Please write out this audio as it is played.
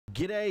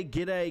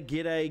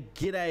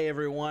G'day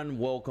everyone.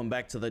 Welcome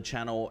back to the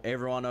channel.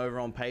 Everyone over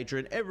on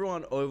Patreon,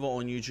 everyone over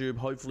on YouTube.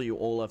 Hopefully you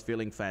all are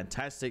feeling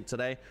fantastic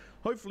today.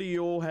 Hopefully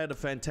you all had a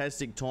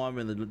fantastic time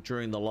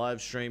during the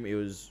live stream. It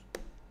was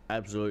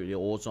absolutely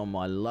awesome.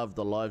 I loved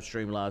the live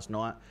stream last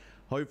night.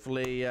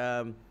 Hopefully,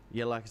 yeah,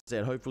 like I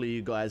said, hopefully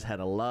you guys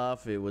had a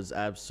laugh. It was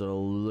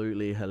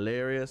absolutely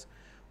hilarious.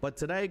 But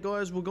today,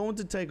 guys, we're going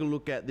to take a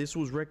look at, this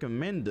was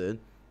recommended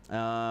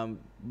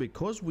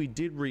because we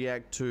did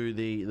react to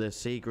the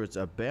secrets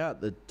about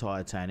the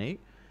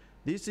Titanic.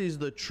 This is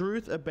the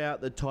truth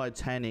about the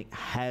Titanic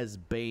has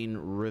been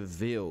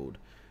revealed.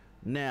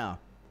 Now,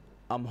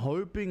 I'm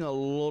hoping a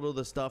lot of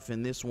the stuff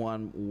in this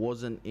one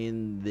wasn't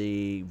in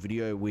the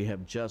video we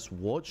have just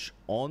watched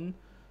on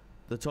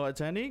the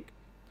Titanic.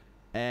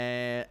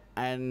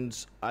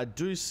 And I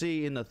do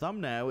see in the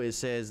thumbnail it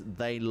says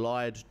they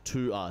lied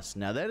to us.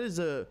 Now that is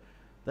a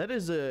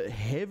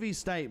heavy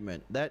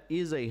statement. That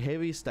is a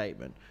heavy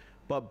statement.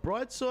 But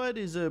Brightside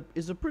is a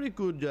pretty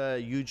good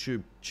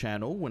YouTube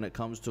channel when it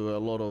comes to a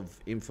lot of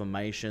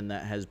information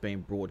that has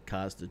been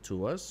broadcasted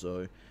to us.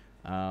 So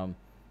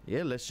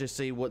yeah, let's just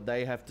see what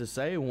they have to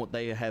say and what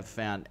they have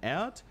found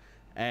out.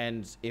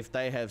 And if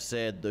they have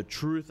said the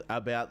truth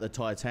about the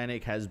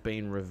Titanic has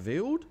been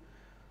revealed,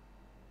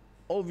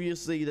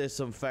 obviously there's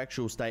some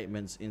factual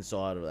statements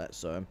inside of that.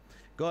 So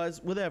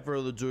guys, without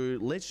further ado,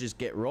 let's just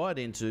get right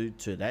into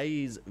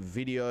today's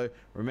video.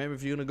 Remember,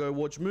 if you're going to go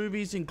watch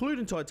movies,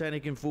 including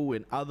Titanic in full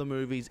and other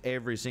movies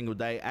every single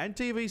day, and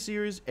TV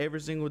series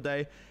every single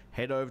day,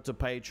 head over to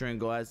Patreon,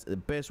 guys. The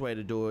best way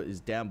to do it is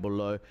down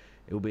below.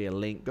 It will be a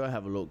link. Go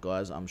have a look,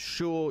 guys. I'm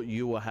sure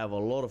you will have a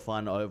lot of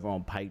fun over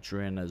on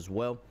Patreon as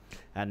well.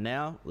 And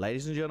now,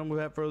 ladies and gentlemen,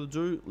 without further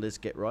ado, let's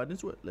get right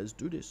into it. Let's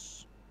do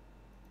this.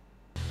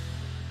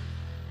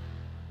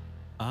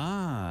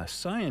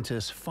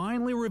 Scientists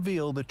finally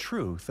reveal the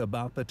truth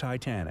about the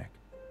Titanic.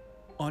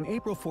 On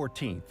April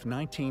 14,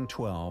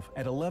 1912,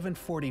 at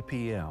 11:40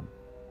 p.m.,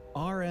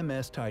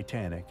 RMS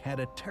Titanic had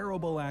a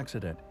terrible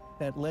accident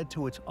that led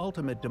to its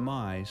ultimate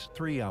demise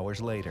 3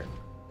 hours later.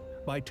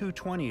 By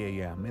 2:20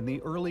 a.m. in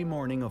the early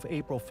morning of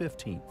April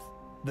 15th,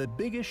 the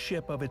biggest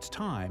ship of its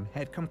time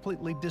had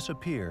completely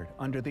disappeared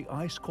under the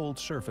ice-cold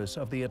surface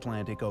of the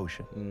Atlantic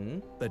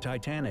Ocean. The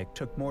Titanic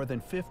took more than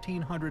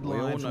 1,500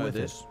 lives with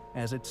it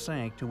as it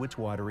sank to its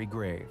watery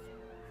grave.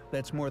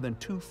 That's more than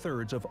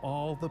 2/3 of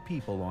all the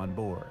people on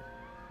board.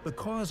 The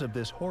cause of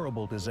this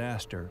horrible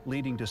disaster,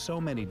 leading to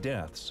so many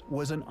deaths,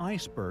 was an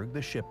iceberg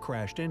the ship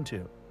crashed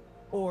into.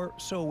 Or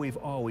so we've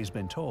always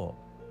been told.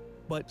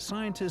 But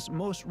scientists'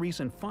 most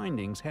recent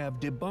findings have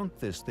debunked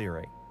this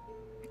theory.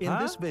 In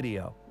this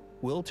video,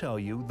 we'll tell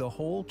you the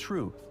whole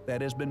truth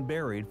that has been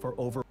buried for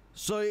over...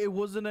 So it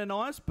wasn't an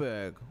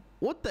iceberg.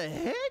 What the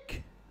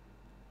heck?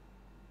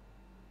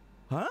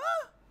 Huh?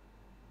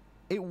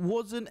 It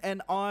wasn't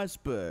an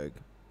iceberg.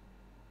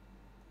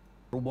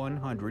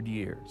 100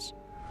 years.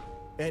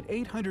 At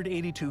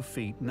 882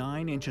 feet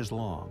 9 inches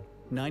long,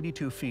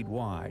 92 feet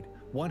wide,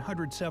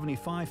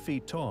 175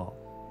 feet tall,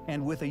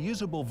 and with a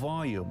usable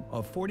volume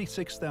of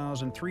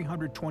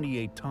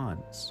 46,328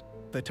 tons,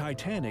 the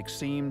Titanic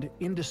seemed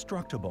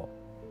indestructible.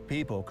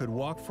 People could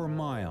walk for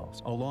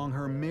miles along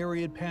her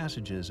myriad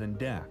passages and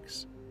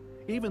decks.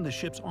 Even the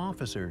ship's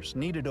officers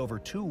needed over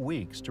 2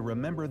 weeks to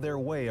remember their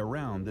way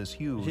around this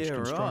huge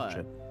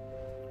construction.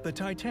 Right. The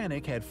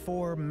Titanic had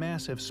 4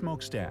 massive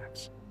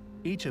smokestacks.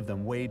 Each of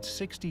them weighed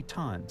 60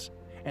 tons,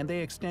 and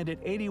they extended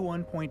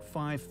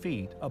 81.5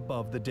 feet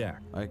above the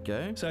deck.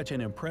 Okay. Such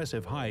an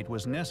impressive height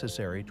was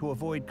necessary to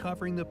avoid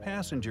covering the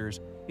passengers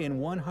in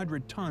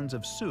 100 tons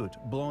of soot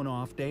blown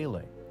off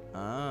daily.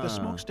 The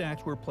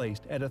smokestacks were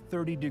placed at a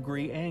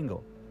 30-degree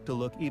angle to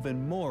look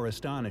even more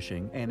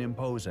astonishing and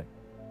imposing.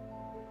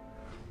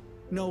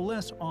 No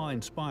less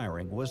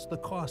awe-inspiring was the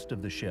cost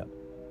of the ship.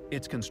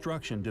 Its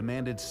construction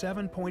demanded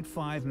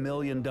 $7.5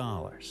 million.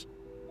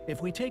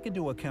 If we take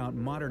into account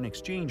modern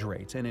exchange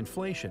rates and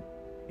inflation,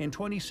 in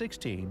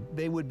 2016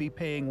 they would be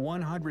paying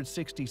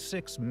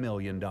 $166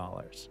 million.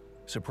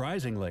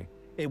 Surprisingly,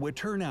 it would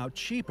turn out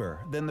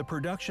cheaper than the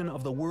production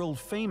of the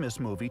world-famous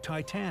movie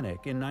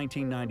Titanic in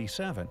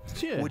 1997,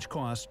 which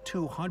cost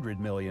 $200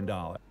 million.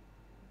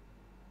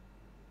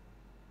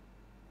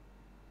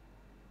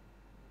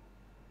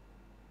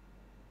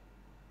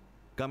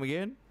 Come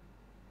again?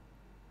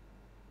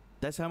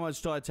 That's how much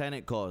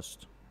Titanic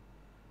cost.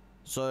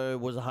 So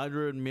was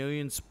 100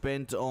 million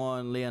spent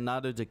on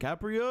Leonardo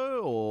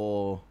DiCaprio,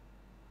 or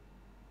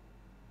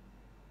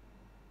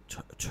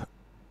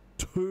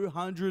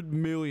 200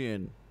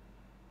 million?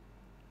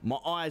 My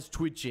eyes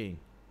twitching.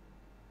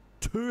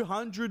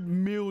 200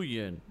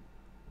 million.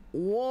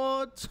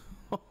 What?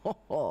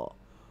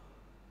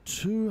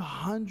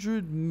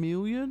 200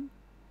 million?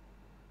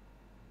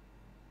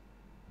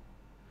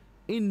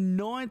 In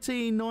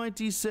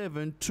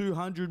 1997,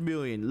 200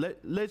 million.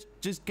 Let's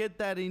just get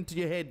that into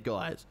your head,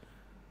 guys.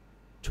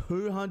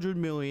 200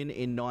 million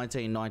in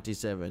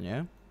 1997,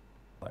 yeah?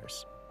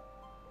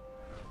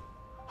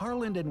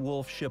 Harland and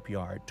Wolff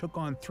Shipyard took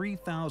on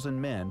 3,000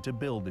 men to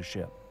build the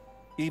ship.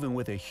 Even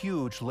with a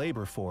huge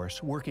labor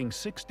force working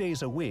 6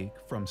 days a week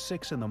from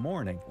 6 in the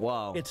morning,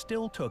 Wow. it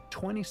still took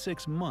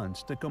 26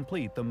 months to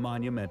complete the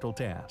monumental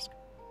task.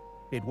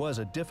 It was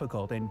a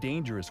difficult and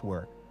dangerous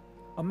work.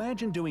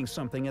 Imagine doing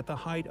something at the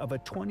height of a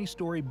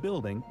 20-story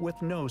building with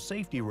no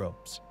safety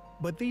ropes.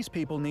 But these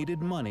people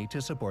needed money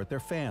to support their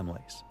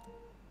families.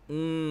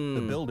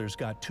 The builders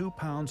got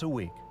 £2 a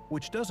week,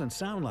 which doesn't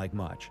sound like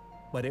much,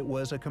 but it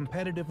was a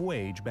competitive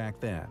wage back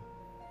then.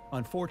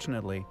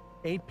 Unfortunately,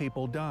 8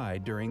 people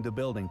died during the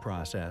building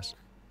process.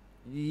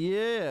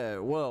 Yeah,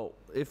 well,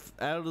 if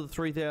out of the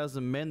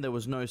 3,000 men there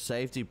was no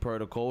safety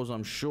protocols,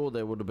 I'm sure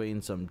there would have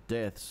been some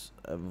deaths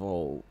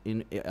involved.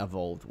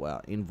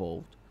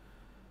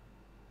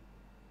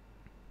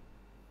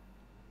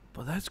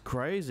 But that's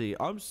crazy.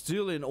 I'm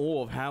still in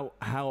awe of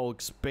how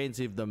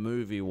expensive the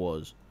movie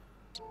was.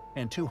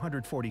 And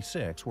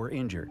 246 were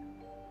injured.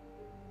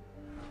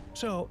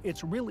 So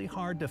it's really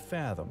hard to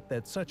fathom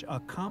that such a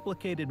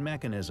complicated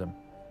mechanism,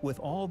 with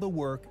all the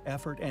work,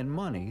 effort, and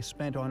money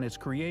spent on its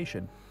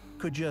creation,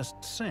 could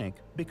just sink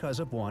because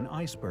of one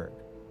iceberg.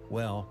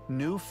 Well,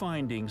 new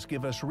findings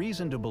give us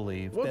reason to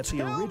believe that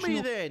the original... Tell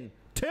me then!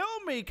 Tell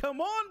me!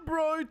 Come on,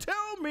 bro!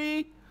 Tell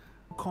me!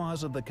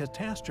 ...cause of the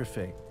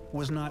catastrophe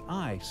was not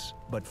ice,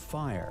 but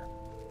fire.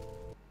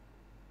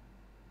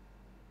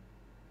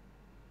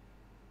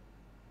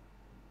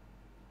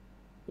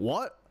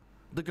 What?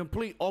 The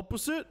complete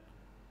opposite?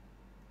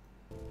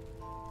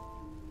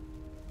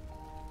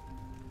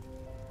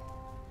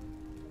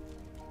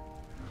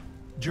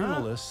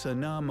 Journalist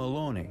Sana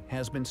Maloney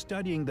has been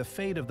studying the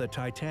fate of the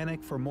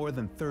Titanic for more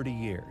than 30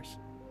 years.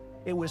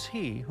 It was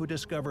he who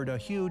discovered a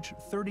huge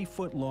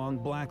 30-foot-long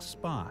black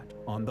spot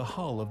on the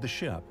hull of the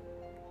ship.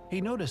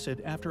 He noticed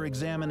it after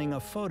examining a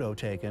photo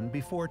taken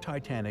before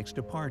Titanic's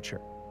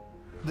departure.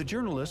 The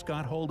journalist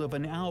got hold of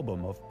an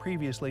album of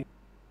previously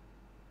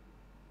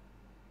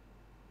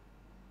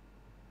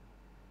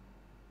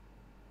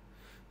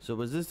So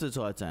was this the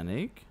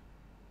Titanic?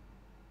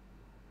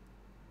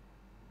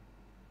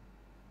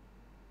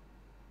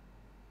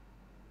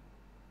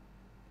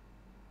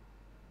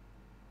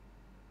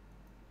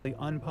 the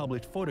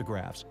unpublished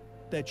photographs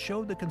that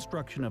showed the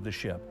construction of the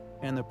ship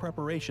and the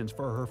preparations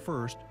for her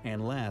first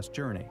and last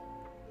journey.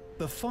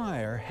 The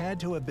fire had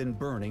to have been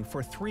burning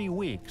for 3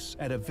 weeks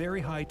at a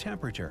very high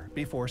temperature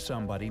before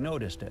somebody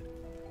noticed it.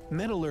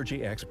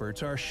 Metallurgy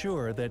experts are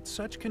sure that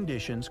such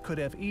conditions could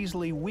have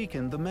easily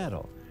weakened the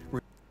metal.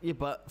 Yeah,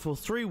 but for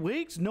 3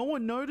 weeks, no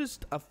one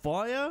noticed a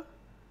fire?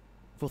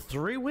 For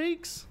 3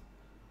 weeks?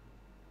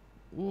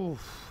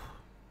 Oof,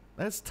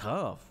 that's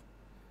tough.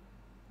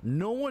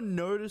 No one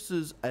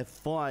notices a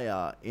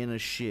fire in a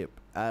ship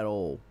at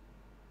all.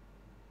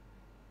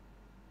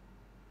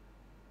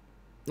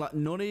 Like,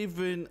 not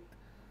even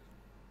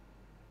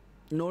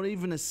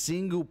a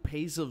single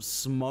piece of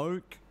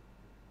smoke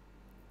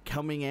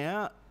coming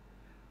out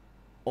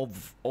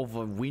of a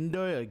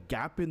window, a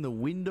gap in the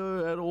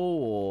window at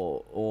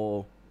all,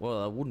 or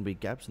well, there wouldn't be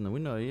gaps in the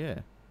window,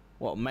 yeah.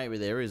 Well, maybe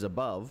there is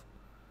above.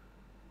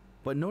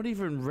 But not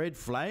even red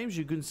flames.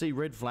 You couldn't see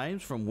red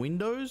flames from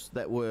windows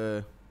that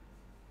were...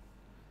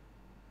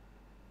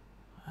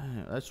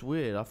 That's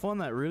weird. I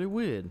find that really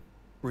weird.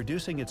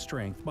 Reducing its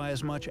strength by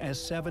as much as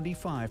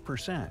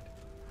 75%.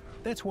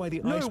 That's why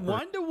the No iceberg...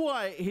 wonder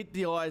why it hit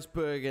the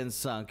iceberg and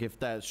sunk, if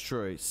that's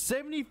true.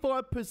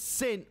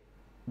 75%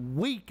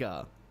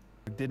 weaker.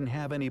 didn't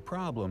have any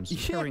problems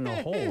tearing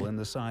a hole in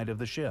the side of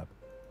the ship.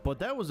 But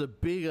that was a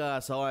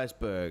big-ass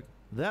iceberg.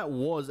 That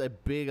was a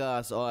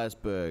big-ass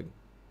iceberg.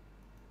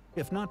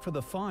 If not for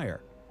the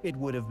fire, it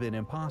would have been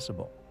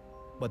impossible.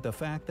 But the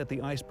fact that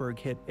the iceberg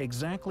hit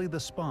exactly the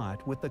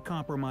spot with the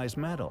compromised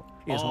metal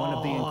is one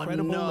of the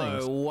incredible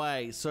links. No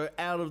way. So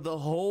out of the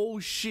whole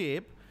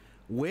ship,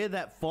 where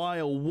that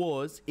fire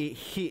was, it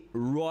hit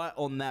right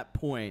on that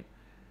point.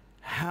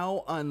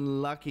 How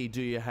unlucky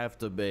do you have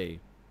to be?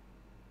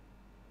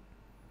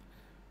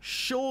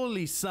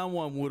 Surely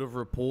someone would have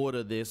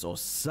reported this or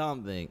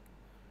something.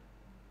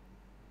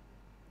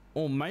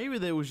 Or maybe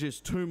there was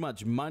just too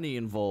much money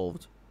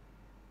involved.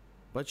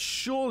 But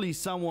surely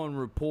someone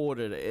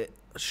reported it.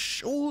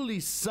 Surely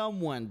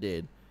someone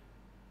did.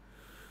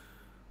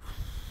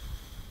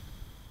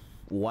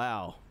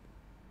 Wow.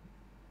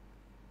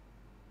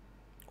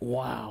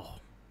 Wow.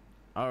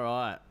 All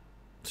right.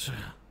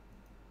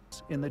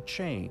 In the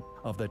chain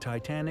of the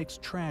Titanic's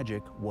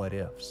tragic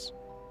what-ifs.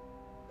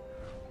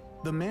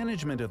 The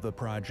management of the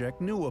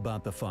project knew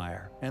about the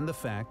fire and the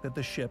fact that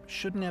the ship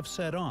shouldn't have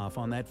set off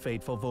on that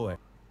fateful voyage.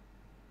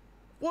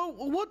 Well,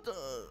 what the...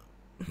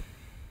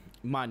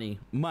 Money.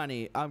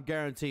 I'm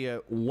guaranteeing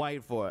you.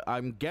 Wait for it.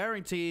 I'm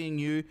guaranteeing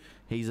you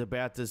he's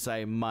about to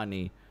say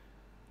money.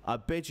 I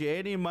bet you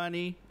any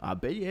money. There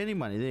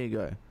you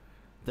go.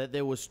 That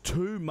there was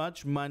too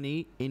much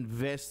money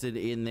invested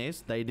in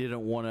this. They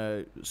didn't want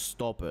to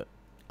stop it.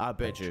 I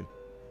bet you.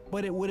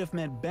 But it would have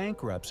meant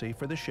bankruptcy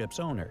for the ship's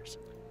owners.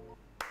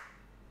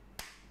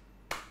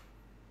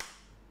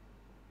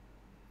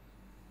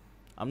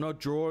 I'm not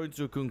drawing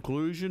to a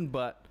conclusion,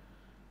 but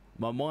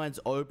my mind's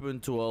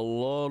open to a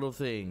lot of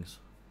things.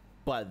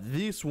 But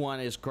this one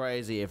is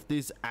crazy. If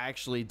this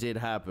actually did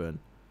happen.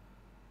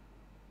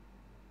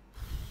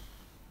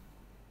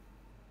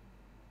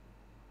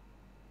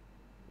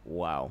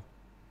 Wow.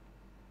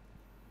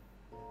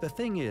 The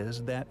thing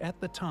is that at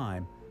the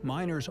time,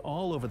 miners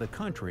all over the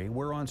country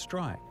were on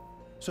strike,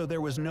 so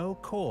there was no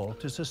coal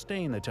to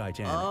sustain the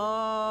Titanic.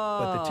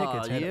 But the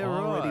tickets had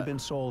already been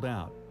sold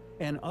out,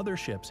 and other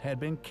ships had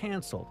been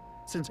canceled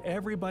since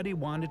everybody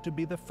wanted to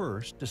be the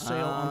first to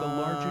sail on the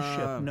largest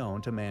ship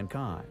known to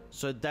mankind.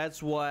 So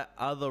that's why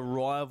other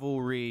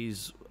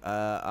rivalries,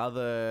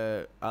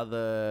 other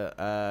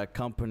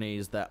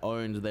companies that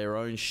owned their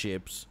own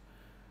ships,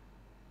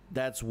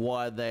 that's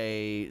why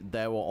they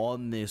were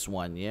on this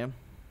one, yeah?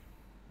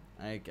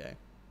 Okay.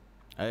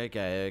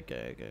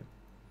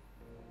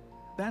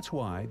 That's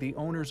why the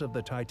owners of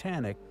the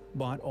Titanic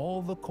bought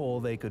all the coal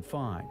they could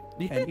find,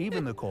 and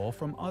even the coal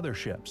from other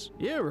ships.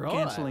 Yeah, right.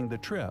 Canceling the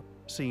trip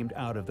seemed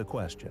out of the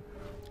question.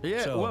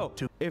 Yeah, so well,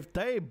 if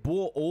they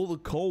bought all the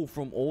coal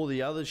from all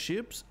the other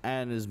ships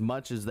and as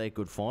much as they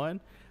could find,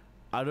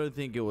 I don't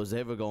think it was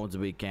ever going to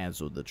be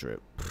cancelled, the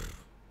trip.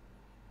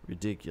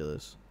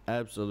 Ridiculous.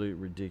 Absolute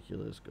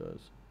ridiculous,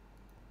 guys.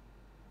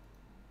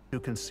 To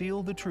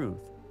conceal the truth,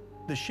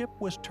 the ship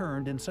was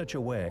turned in such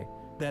a way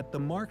that the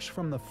marks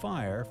from the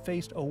fire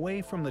faced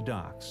away from the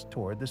docks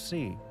toward the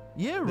sea.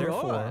 Yeah,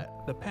 Therefore, right.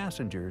 the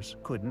passengers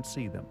couldn't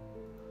see them.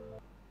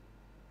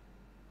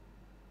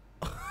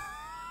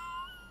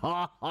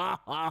 What?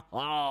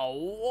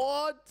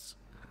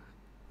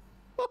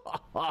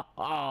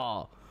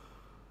 Oh,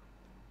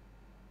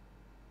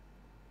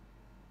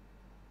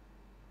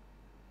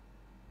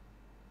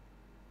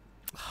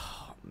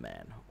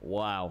 man.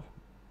 Wow.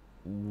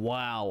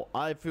 Wow.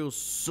 I feel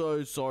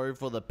so sorry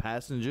for the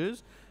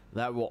passengers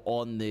that were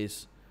on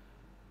this.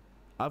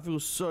 I feel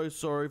so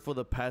sorry for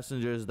the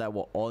passengers that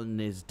were on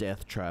this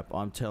death trap.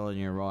 I'm telling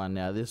you right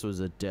now, this was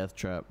a death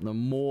trap. The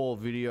more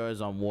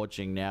videos I'm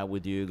watching now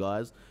with you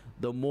guys,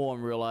 the more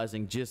I'm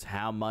realizing just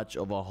how much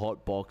of a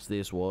hot box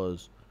this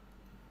was.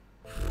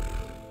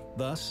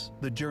 Thus,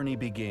 the journey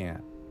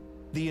began.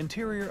 The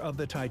interior of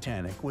the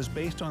Titanic was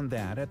based on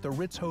that at the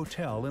Ritz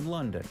Hotel in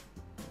London.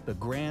 The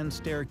grand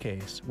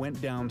staircase went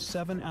down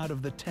 7 out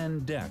of the 10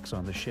 decks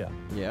on the ship.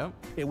 Yeah.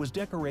 It was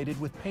decorated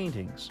with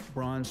paintings,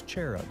 bronze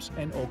cherubs,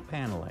 and oak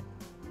paneling.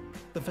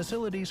 The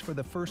facilities for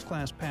the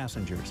first-class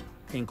passengers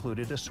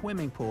included a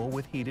swimming pool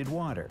with heated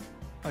water,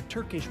 a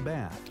Turkish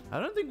bath. I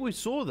don't think we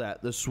saw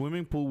that, the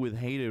swimming pool with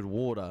heated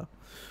water.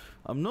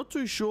 I'm not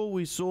too sure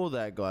we saw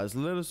that, guys.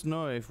 Let us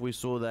know if we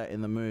saw that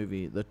in the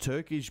movie. The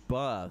Turkish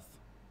bath.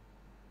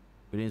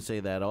 We didn't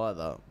see that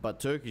either. But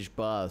Turkish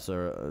baths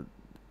are...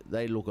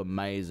 they look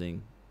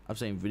amazing. I've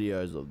seen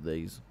videos of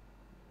these.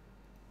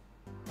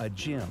 A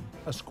gym,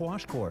 a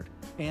squash court,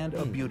 and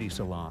a beauty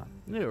salon.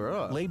 Yeah,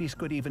 right. Ladies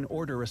could even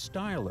order a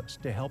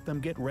stylist to help them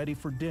get ready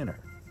for dinner.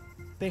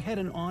 They had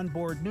an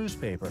onboard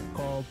newspaper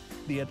called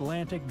the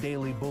Atlantic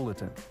Daily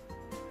Bulletin.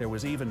 There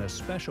was even a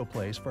special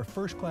place for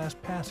first-class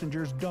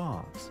passengers'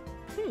 dogs.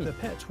 The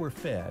pets were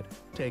fed,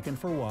 taken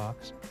for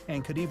walks,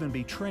 and could even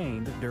be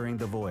trained during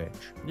the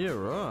voyage. Yeah,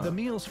 right. The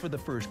meals for the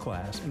first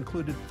class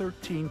included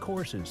 13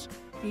 courses,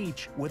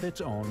 each with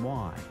its own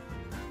wine.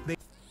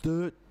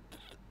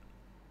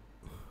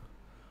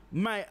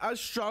 Mate, I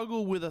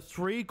struggle with a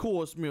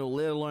 3-course meal,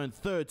 let alone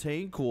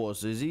 13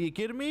 courses. Are you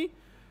kidding me?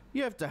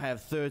 You have to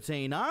have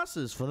 13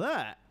 asses for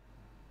that.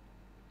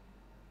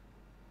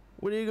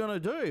 What are you gonna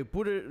do?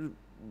 Put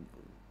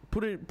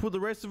the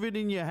rest of it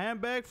in your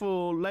handbag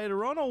for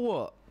later on, or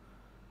what?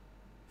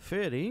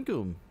 Fair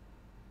income.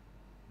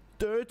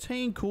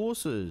 13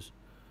 courses.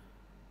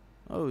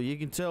 Oh, you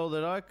can tell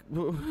that I...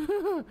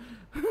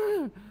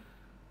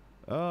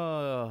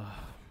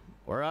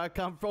 where I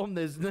come from,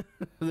 there's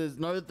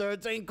no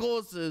 13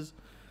 courses.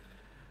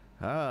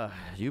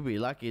 You'd be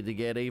lucky to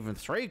get even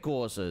 3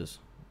 courses.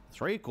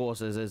 3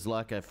 courses is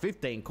like a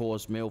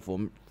 15-course meal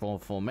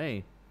for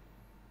me.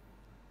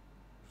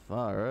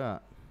 Far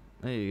out.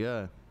 There you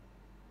go.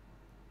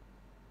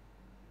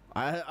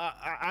 I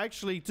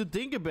actually, to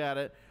think about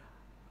it,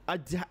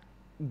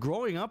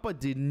 growing up, I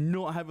did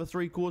not have a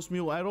 3-course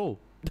meal at all.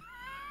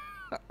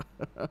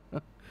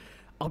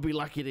 I'll be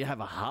lucky to have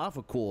a half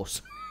a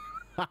course.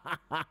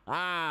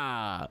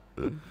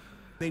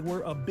 They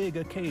were a big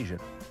occasion,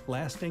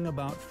 lasting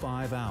about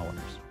 5 hours.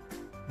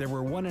 There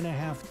were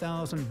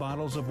 1,500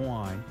 bottles of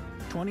wine,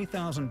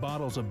 20,000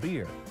 bottles of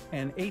beer,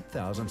 and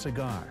 8,000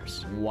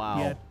 cigars. Wow.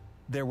 Yet,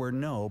 there were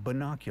no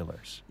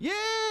binoculars.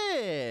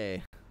 Yeah!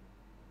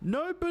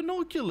 No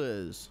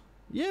binoculars.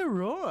 Yeah,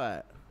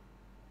 right.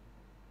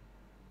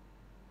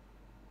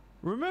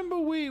 Remember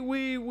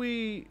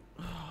we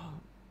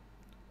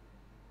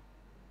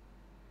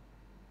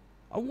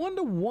I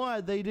wonder why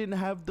they didn't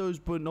have those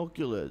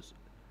binoculars.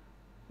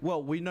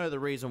 Well, we know the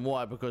reason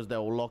why, because they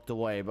were locked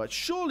away, but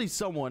surely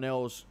someone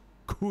else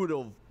could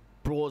have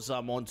brought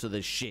some onto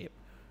the ship.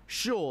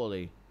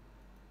 Surely.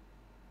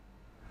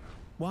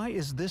 Why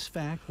is this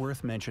fact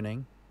worth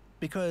mentioning?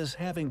 Because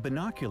having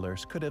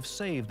binoculars could have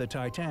saved the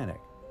Titanic.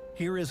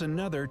 Here is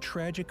another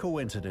tragic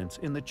coincidence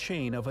in the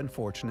chain of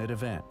unfortunate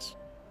events.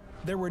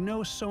 There were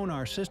no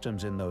sonar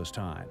systems in those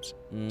times,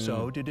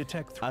 so to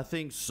detect I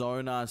think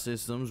sonar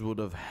systems would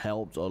have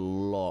helped a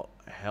lot,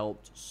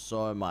 helped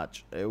so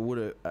much. It would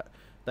have,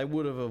 they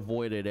would have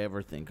avoided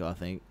everything, I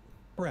think.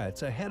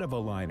 threats ahead of a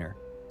liner,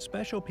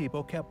 special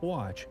people kept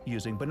watch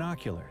using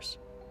binoculars.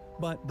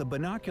 But the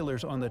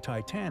binoculars on the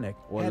Titanic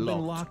had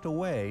been locked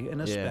away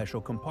in a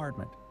special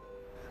compartment.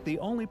 The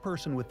only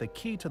person with the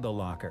key to the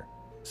locker,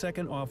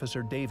 Second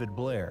Officer David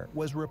Blair,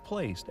 was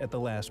replaced at the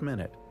last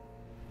minute.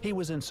 He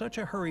was in such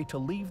a hurry to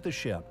leave the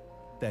ship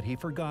that he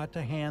forgot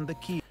to hand the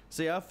key.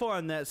 See, I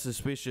find that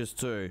suspicious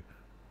too.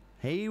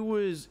 He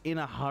was in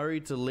a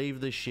hurry to leave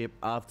the ship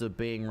after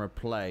being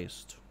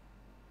replaced.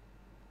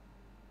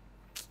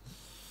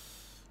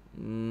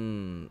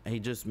 He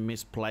just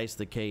misplaced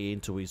the key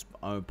into his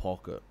own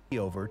pocket.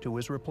 Over to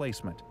his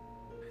replacement.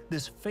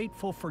 This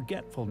fateful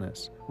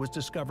forgetfulness was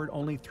discovered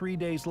only 3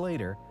 days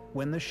later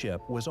when the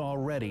ship was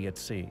already at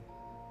sea.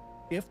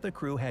 If the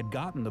crew had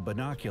gotten the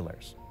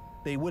binoculars,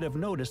 they would have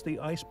noticed the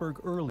iceberg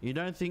early. You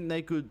don't think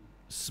they could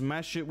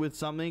smash it with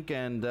something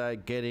and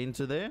get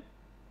into there?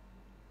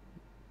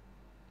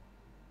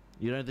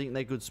 You don't think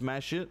they could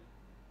smash it?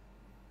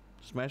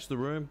 Smash the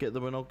room, get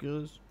the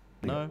binoculars?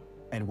 No?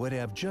 And would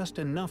have just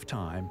enough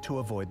time to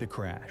avoid the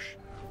crash.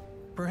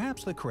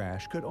 Perhaps the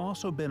crash could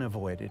also been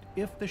avoided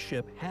if the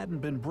ship hadn't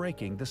been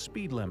breaking the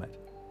speed limit.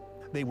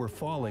 They were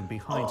falling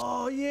behind.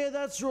 Oh yeah,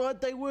 that's right,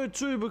 they were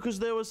too, because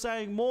they were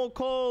saying more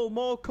coal,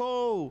 more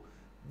coal.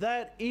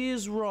 That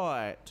is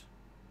right.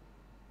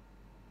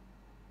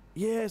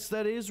 Yes,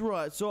 that is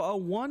right. So I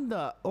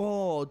wonder,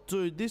 oh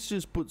dude, this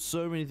just puts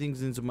so many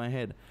things into my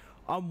head.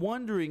 I'm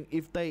wondering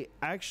if they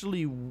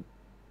actually went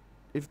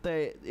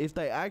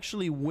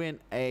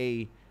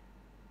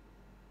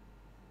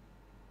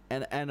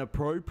an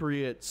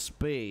appropriate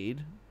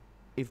speed,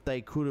 if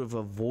they could have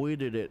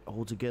avoided it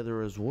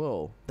altogether as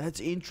well. That's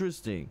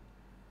interesting.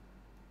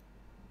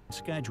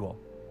 Schedule,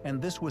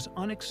 and this was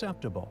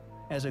unacceptable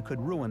as it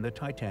could ruin the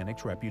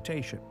Titanic's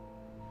reputation.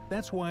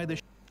 That's why the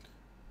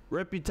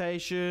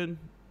reputation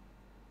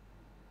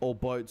or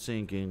boat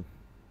sinking.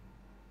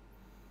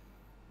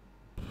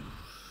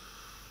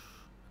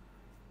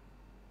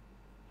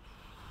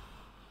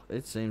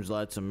 It seems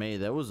like to me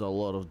there was a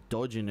lot of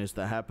dodginess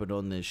that happened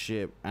on this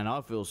ship, and I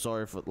feel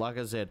sorry for, like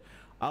I said,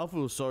 I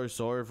feel so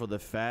sorry for the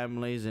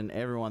families and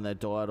everyone that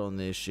died on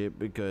this ship,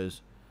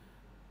 because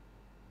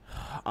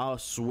I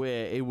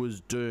swear it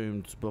was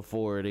doomed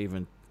before it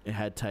even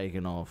had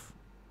taken off.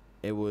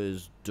 It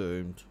was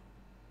doomed.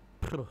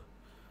 The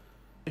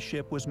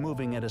ship was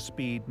moving at a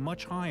speed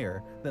much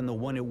higher than the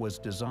one it was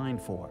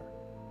designed for.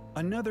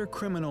 Another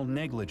criminal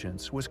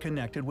negligence was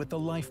connected with the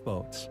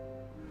lifeboats.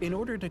 In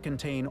order to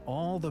contain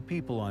all the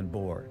people on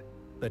board,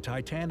 the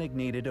Titanic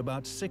needed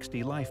about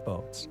 60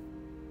 lifeboats.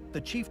 The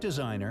chief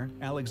designer,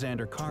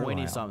 Alexander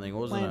Carlisle,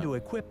 planned to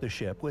equip the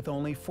ship with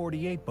only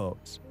 48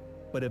 boats,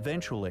 but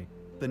eventually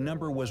the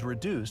number was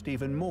reduced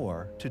even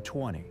more to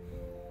 20.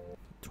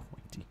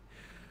 20.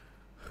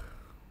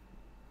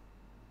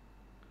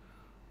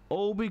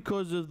 All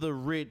because of the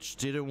rich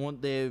didn't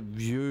want their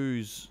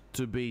views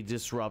to be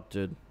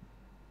disrupted.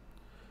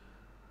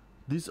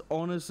 This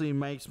honestly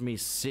makes me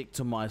sick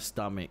to my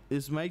stomach.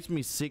 This makes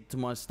me sick to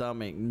my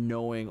stomach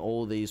knowing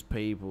all these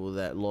people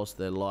that lost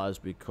their lives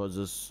because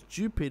of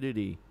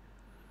stupidity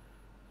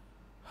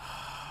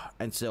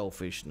and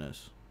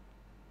selfishness.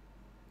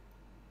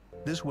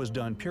 This was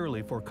done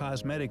purely for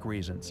cosmetic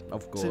reasons,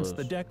 of course, since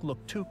the deck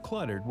looked too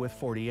cluttered with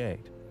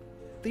 48.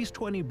 These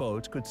 20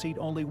 boats could seat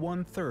only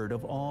 1/3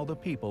 of all the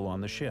people on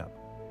the ship.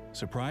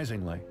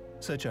 Surprisingly,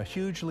 such a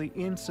hugely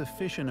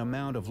insufficient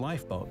amount of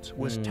lifeboats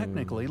was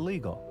technically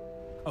legal.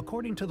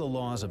 According to the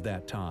laws of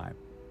that time,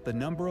 the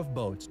number of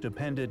boats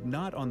depended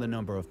not on the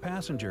number of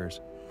passengers,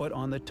 but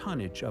on the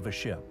tonnage of a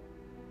ship.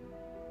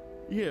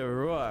 Yeah,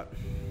 right.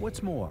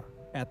 What's more,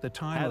 at the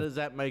time how does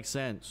that make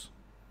sense?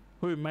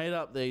 Who made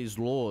up these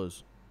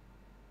laws?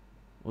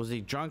 Was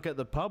he drunk at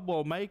the pub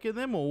while making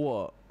them, or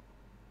what?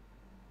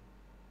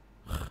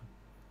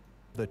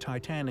 the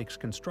Titanic's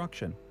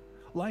construction,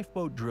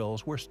 lifeboat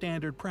drills were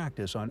standard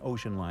practice on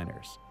ocean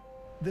liners.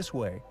 This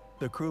way,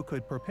 the crew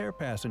could prepare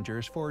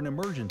passengers for an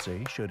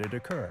emergency should it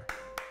occur.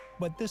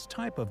 But this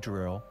type of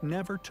drill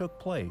never took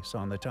place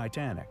on the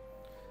Titanic.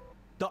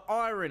 The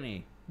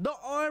irony! The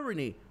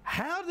irony!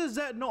 How does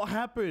that not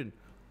happen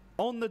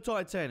on the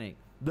Titanic?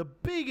 The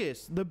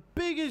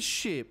biggest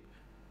ship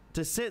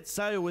to set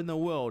sail in the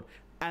world,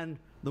 and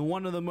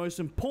one of the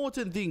most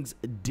important things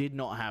did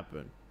not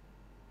happen.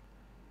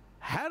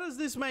 How does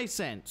this make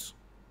sense?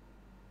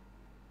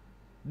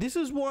 This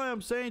is why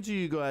I'm saying to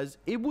you guys,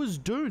 it was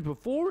doomed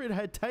before it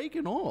had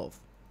taken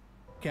off.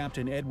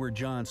 Captain Edward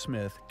John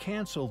Smith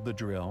canceled the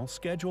drill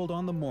scheduled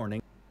on the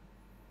morning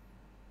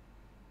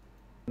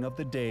of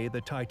the day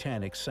the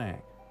Titanic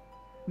sank.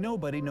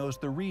 Nobody knows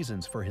the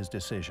reasons for his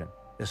decision,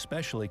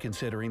 especially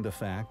considering the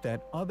fact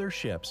that other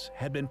ships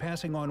had been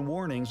passing on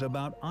warnings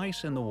about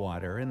ice in the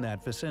water in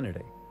that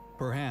vicinity.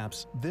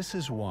 Perhaps this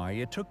is why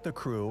it took the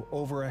crew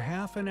over a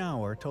half an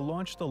hour to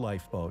launch the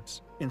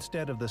lifeboats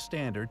instead of the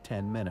standard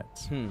 10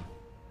 minutes.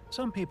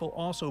 Some people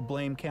also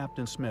blame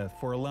Captain Smith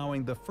for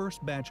allowing the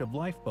first batch of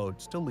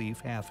lifeboats to leave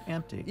half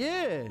empty.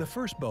 Yeah. The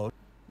first boat...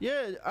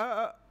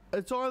 Yeah,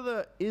 it's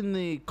either in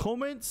the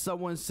comments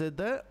someone said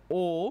that,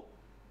 or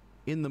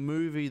in the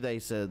movie they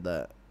said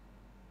that.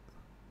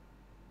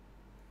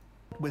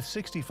 with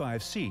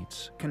 65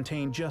 seats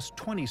contained just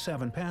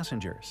 27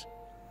 passengers.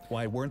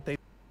 Why weren't they?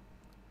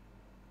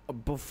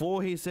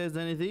 Before he says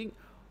anything,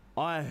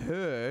 I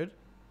heard,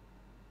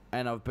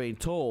 and I've been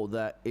told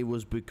that it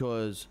was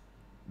because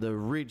the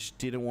rich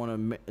didn't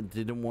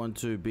want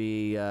to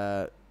be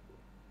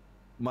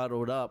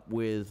muddled up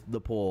with the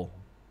poor.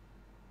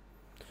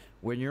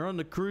 When you're on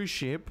the cruise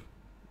ship,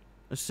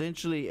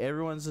 essentially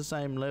everyone's the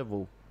same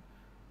level.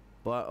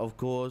 But of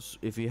course,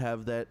 if you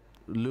have that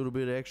little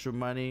bit of extra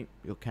money,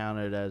 you're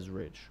counted as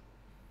rich.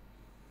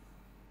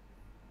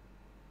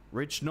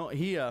 Rich not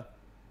here.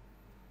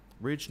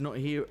 Rich not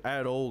here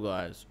at all,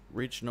 guys.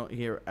 Rich not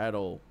here at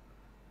all.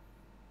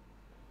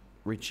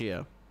 Rich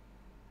here.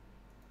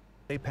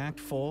 They packed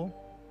full?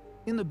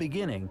 In the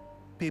beginning,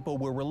 people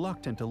were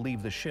reluctant to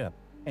leave the ship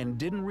and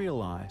didn't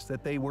realize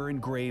that they were in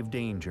grave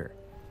danger.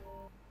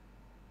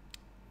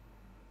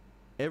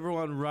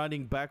 Everyone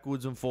running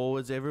backwards and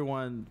forwards,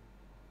 everyone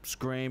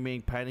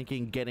screaming,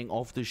 panicking, getting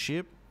off the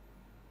ship.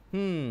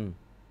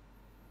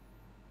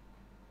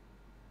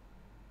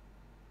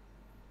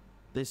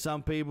 There's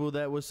some people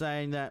that were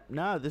saying that,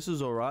 no, this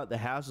is all right. The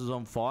house is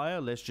on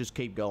fire. Let's just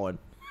keep going.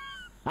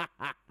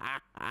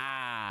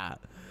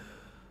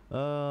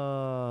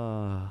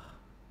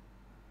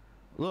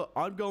 Look,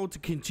 I'm going to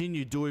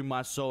continue doing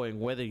my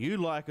sewing, whether you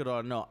like it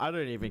or not. I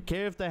don't even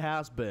care if the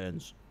house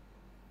burns.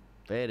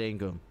 Fair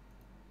income.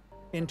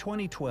 In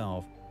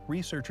 2012,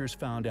 researchers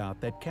found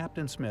out that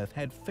Captain Smith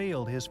had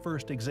failed his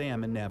first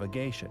exam in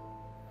navigation.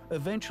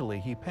 Eventually,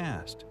 he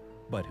passed,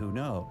 but who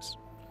knows?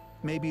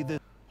 Maybe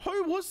the...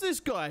 Who was this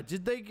guy?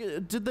 Did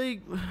they...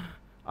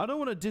 I don't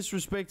want to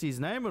disrespect his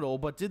name at all,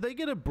 but did they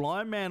get a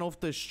blind man off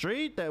the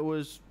street that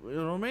was... You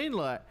know what I mean?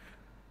 Like,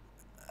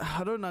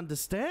 I don't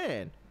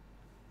understand.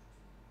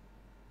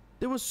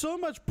 There was so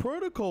much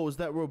protocols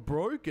that were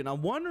broken.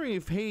 I'm wondering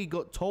if he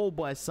got told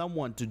by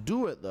someone to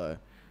do it, though.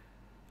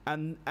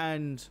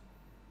 And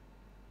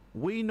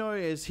we know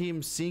as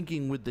him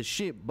sinking with the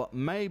ship, but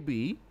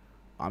maybe...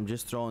 I'm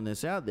just throwing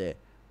this out there.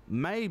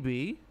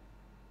 Maybe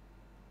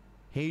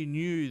he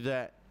knew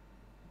that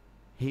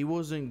he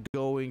wasn't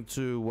going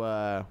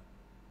to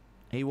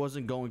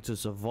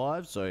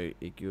survive, so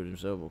he killed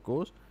himself, of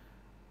course.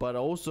 But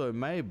also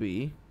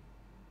maybe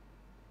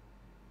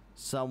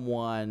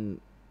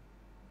someone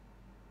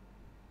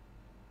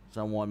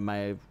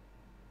may have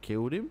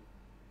killed him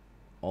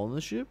on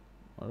the ship.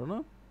 I don't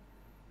know.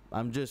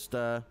 I'm just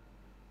I'm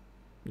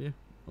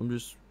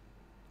just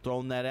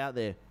throwing that out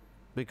there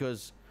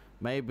because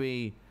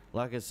maybe,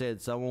 like I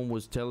said, someone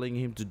was telling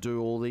him to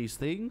do all these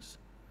things.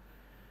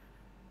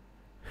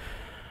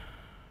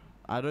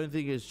 I don't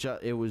think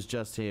it was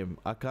just him.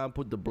 I can't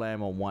put the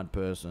blame on one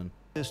person.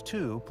 This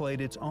too played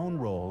its own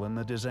role in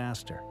the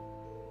disaster.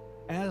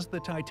 As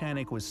the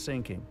Titanic was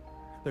sinking,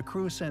 the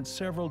crew sent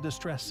several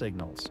distress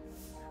signals.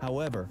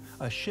 However,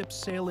 a ship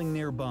sailing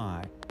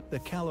nearby, the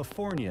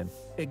Californian,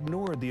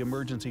 ignored the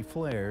emergency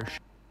flares.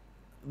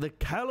 The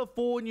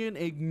Californian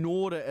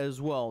ignored it as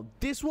well.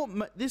 This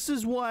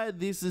is why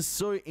this is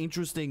so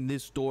interesting,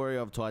 this story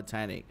of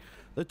Titanic.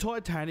 The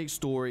Titanic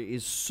story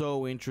is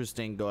so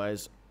interesting,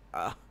 guys.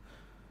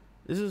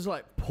 This is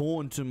like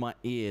porn to my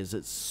ears.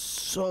 It's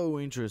so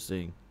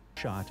interesting.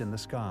 Shot in the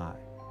sky.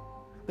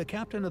 The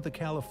captain of the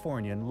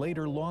Californian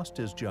later lost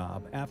his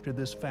job after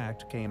this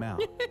fact came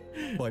out.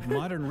 But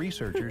modern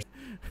researchers...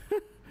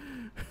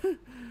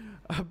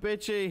 I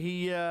bet you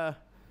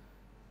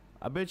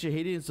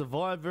he didn't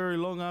survive very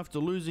long after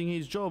losing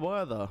his job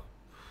either.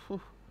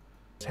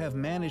 have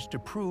managed to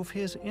prove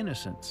his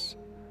innocence.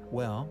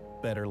 Well,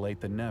 better late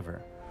than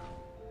never.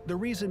 The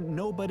reason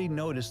nobody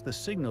noticed the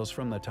signals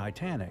from the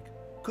Titanic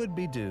could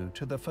be due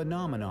to the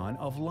phenomenon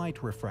of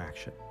light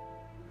refraction.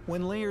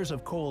 When layers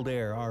of cold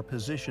air are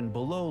positioned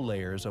below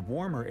layers of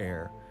warmer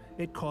air,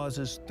 it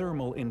causes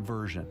thermal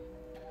inversion.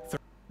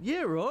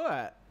 Yeah,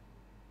 right.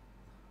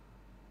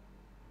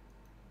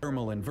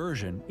 Thermal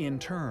inversion, in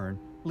turn,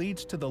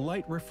 leads to the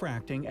light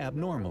refracting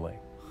abnormally.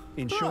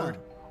 In short,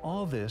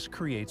 all this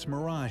creates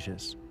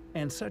mirages,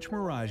 and such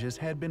mirages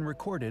had been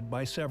recorded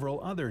by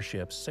several other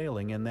ships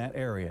sailing in that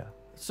area.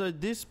 So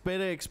this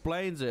better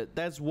explains it.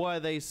 That's why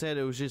they said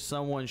it was just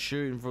someone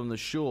shooting from the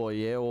shore,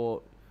 yeah,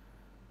 or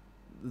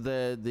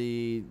the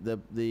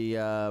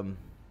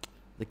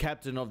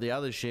captain of the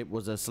other ship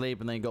was asleep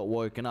and then got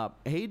woken up.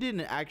 He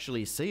didn't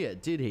actually see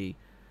it, did he?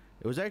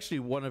 It was actually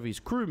one of his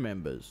crew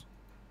members.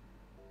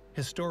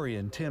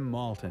 Historian Tim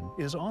Malton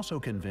is also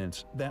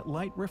convinced that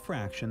light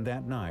refraction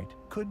that night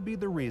could be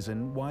the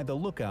reason why the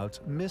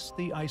lookouts missed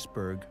the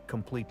iceberg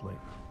completely.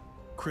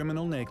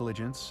 Criminal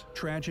negligence,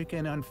 tragic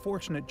and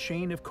unfortunate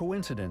chain of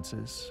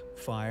coincidences,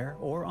 fire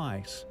or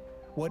ice,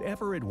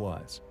 whatever it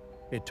was,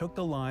 It took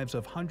the lives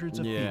of hundreds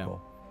of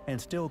people and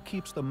still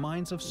keeps the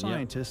minds of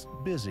scientists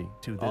busy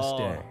to this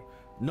day.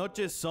 Not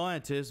just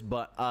scientists,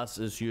 but us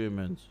as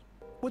humans.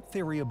 What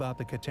theory about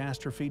the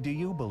catastrophe do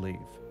you believe?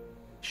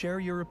 Share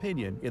your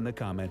opinion in the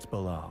comments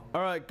below.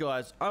 All right,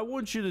 guys, I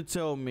want you to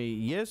tell me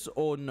yes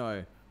or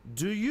no.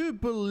 Do you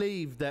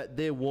believe that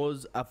there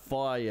was a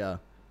fire?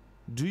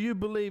 Do you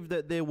believe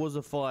that there was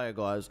a fire,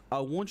 guys? I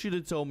want you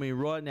to tell me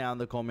right now in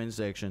the comment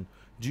section.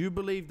 Do you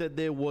believe that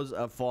there was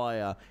a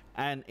fire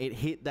and it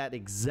hit that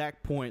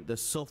exact point, the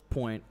soft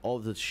point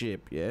of the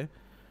ship, yeah?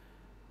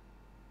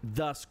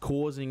 Thus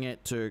causing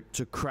it to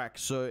crack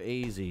so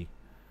easy.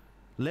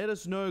 Let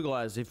us know,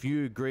 guys, if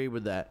you agree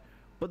with that.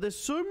 But there's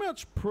so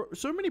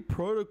many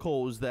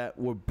protocols that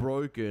were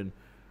broken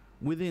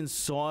within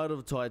inside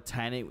of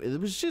Titanic. It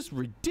was just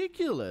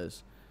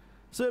ridiculous.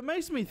 So it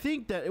makes me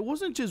think that it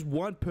wasn't just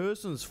one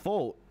person's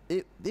fault.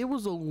 There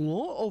was a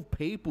lot of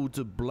people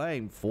to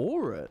blame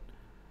for it.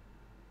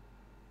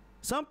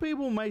 Some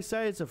people may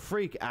say it's a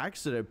freak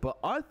accident, but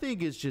I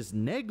think it's just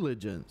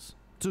negligence,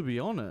 to be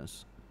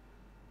honest.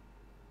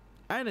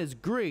 And it's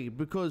greed,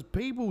 because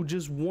people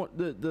just want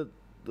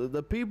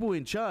the people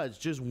in charge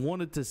just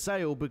wanted to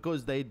sail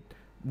because they,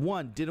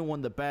 one, didn't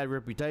want the bad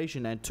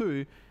reputation, and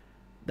two,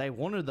 they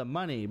wanted the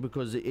money,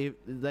 because if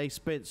they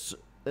spent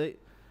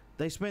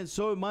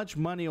so much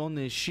money on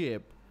this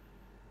ship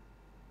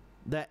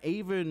that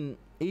even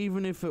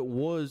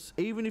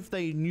if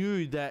they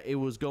knew that it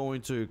was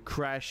going to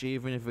crash,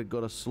 even if it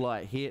got a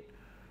slight hit,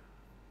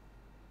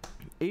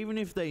 even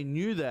if they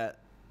knew that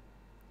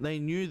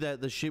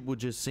the ship would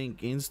just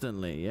sink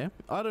instantly. Yeah,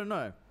 I don't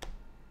know.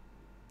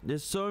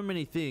 There's so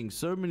many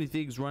things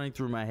running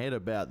through my head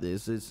about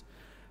this. It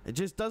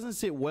just doesn't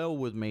sit well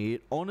with me.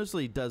 It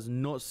honestly does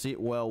not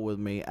sit well with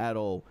me at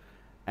all.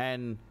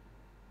 And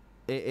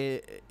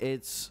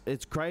it's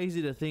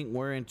crazy to think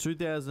we're in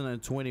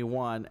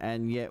 2021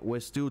 and yet we're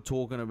still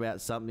talking about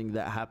something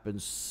that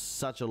happened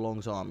such a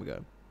long time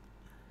ago.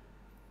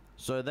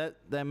 So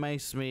that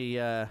makes me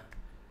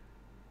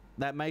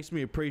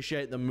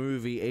appreciate the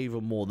movie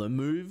even more. The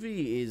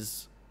movie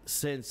is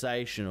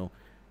sensational,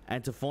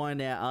 and to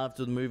find out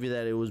after the movie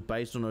that it was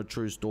based on a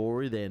true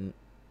story, then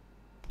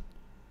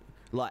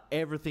like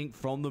everything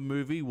from the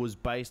movie was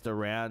based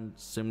around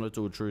similar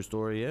to a true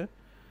story, yeah.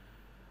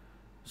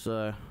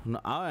 So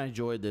I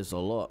enjoyed this a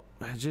lot.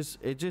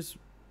 It's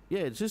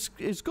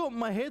got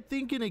my head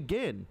thinking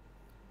again.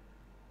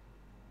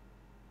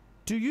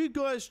 Do you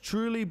guys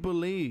truly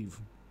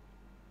believe?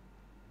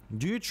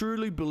 Do you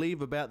truly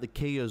believe about the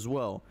key as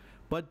well?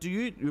 But do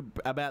you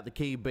about the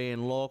key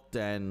being locked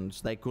and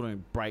they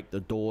couldn't break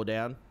the door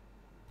down?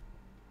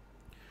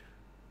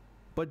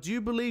 But do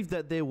you believe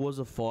that there was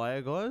a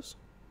fire, guys?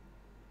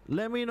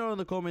 Let me know in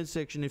the comment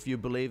section if you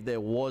believe there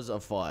was a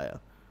fire.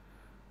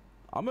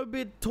 I'm a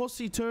bit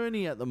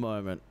tossy-turny at the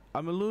moment.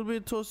 I'm a little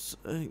bit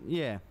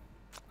yeah.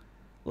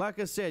 Like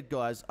I said,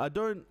 guys, I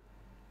don't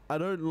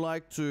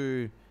like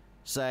to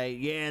say,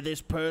 yeah,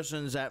 this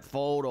person's at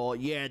fault, or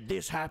yeah,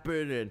 this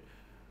happened, and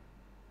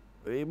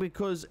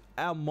because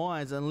our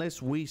minds,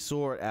 unless we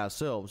saw it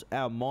ourselves,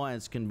 our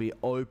minds can be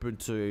open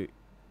to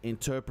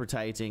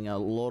interpreting a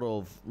lot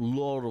of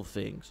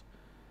things.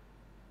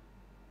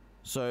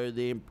 So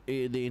the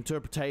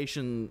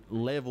interpretation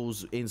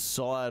levels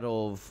inside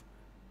of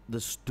the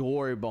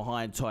story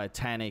behind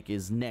Titanic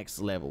is next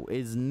level.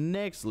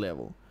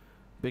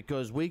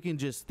 Because we can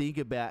just think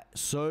about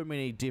so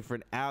many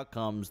different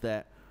outcomes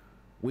that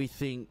we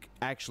think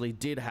actually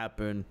did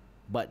happen,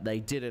 but they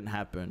didn't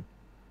happen.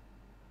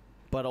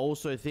 But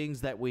also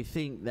things that we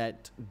think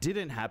that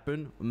didn't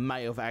happen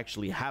may have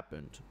actually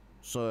happened.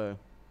 So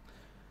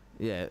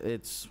yeah,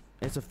 it's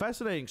a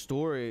fascinating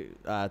story,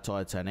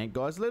 Titanic.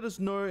 Guys, let us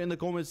know in the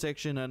comment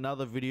section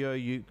another video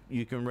you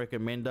can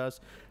recommend us.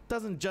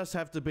 Doesn't just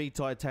have to be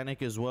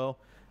Titanic as well.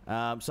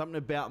 Something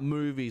about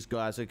movies,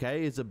 guys,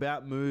 okay? It's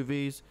about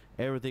movies,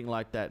 everything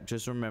like that.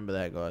 Just remember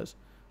that, guys.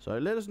 So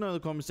let us know in the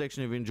comment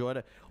section if you enjoyed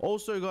it.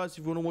 Also, guys, if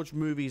you want to watch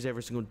movies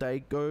every single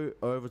day, go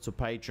over to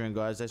Patreon,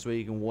 guys. That's where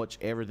you can watch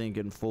everything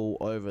in full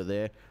over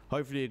there.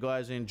 Hopefully you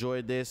guys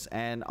enjoyed this,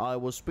 and I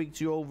will speak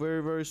to you all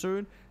very, very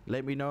soon.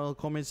 Let me know in the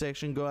comment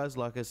section, guys,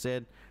 like I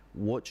said,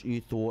 what you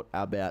thought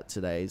about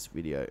today's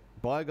video.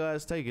 Bye,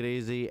 guys. Take it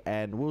easy,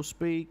 and we'll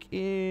speak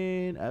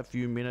in a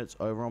few minutes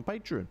over on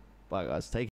Patreon. Bye, guys. Take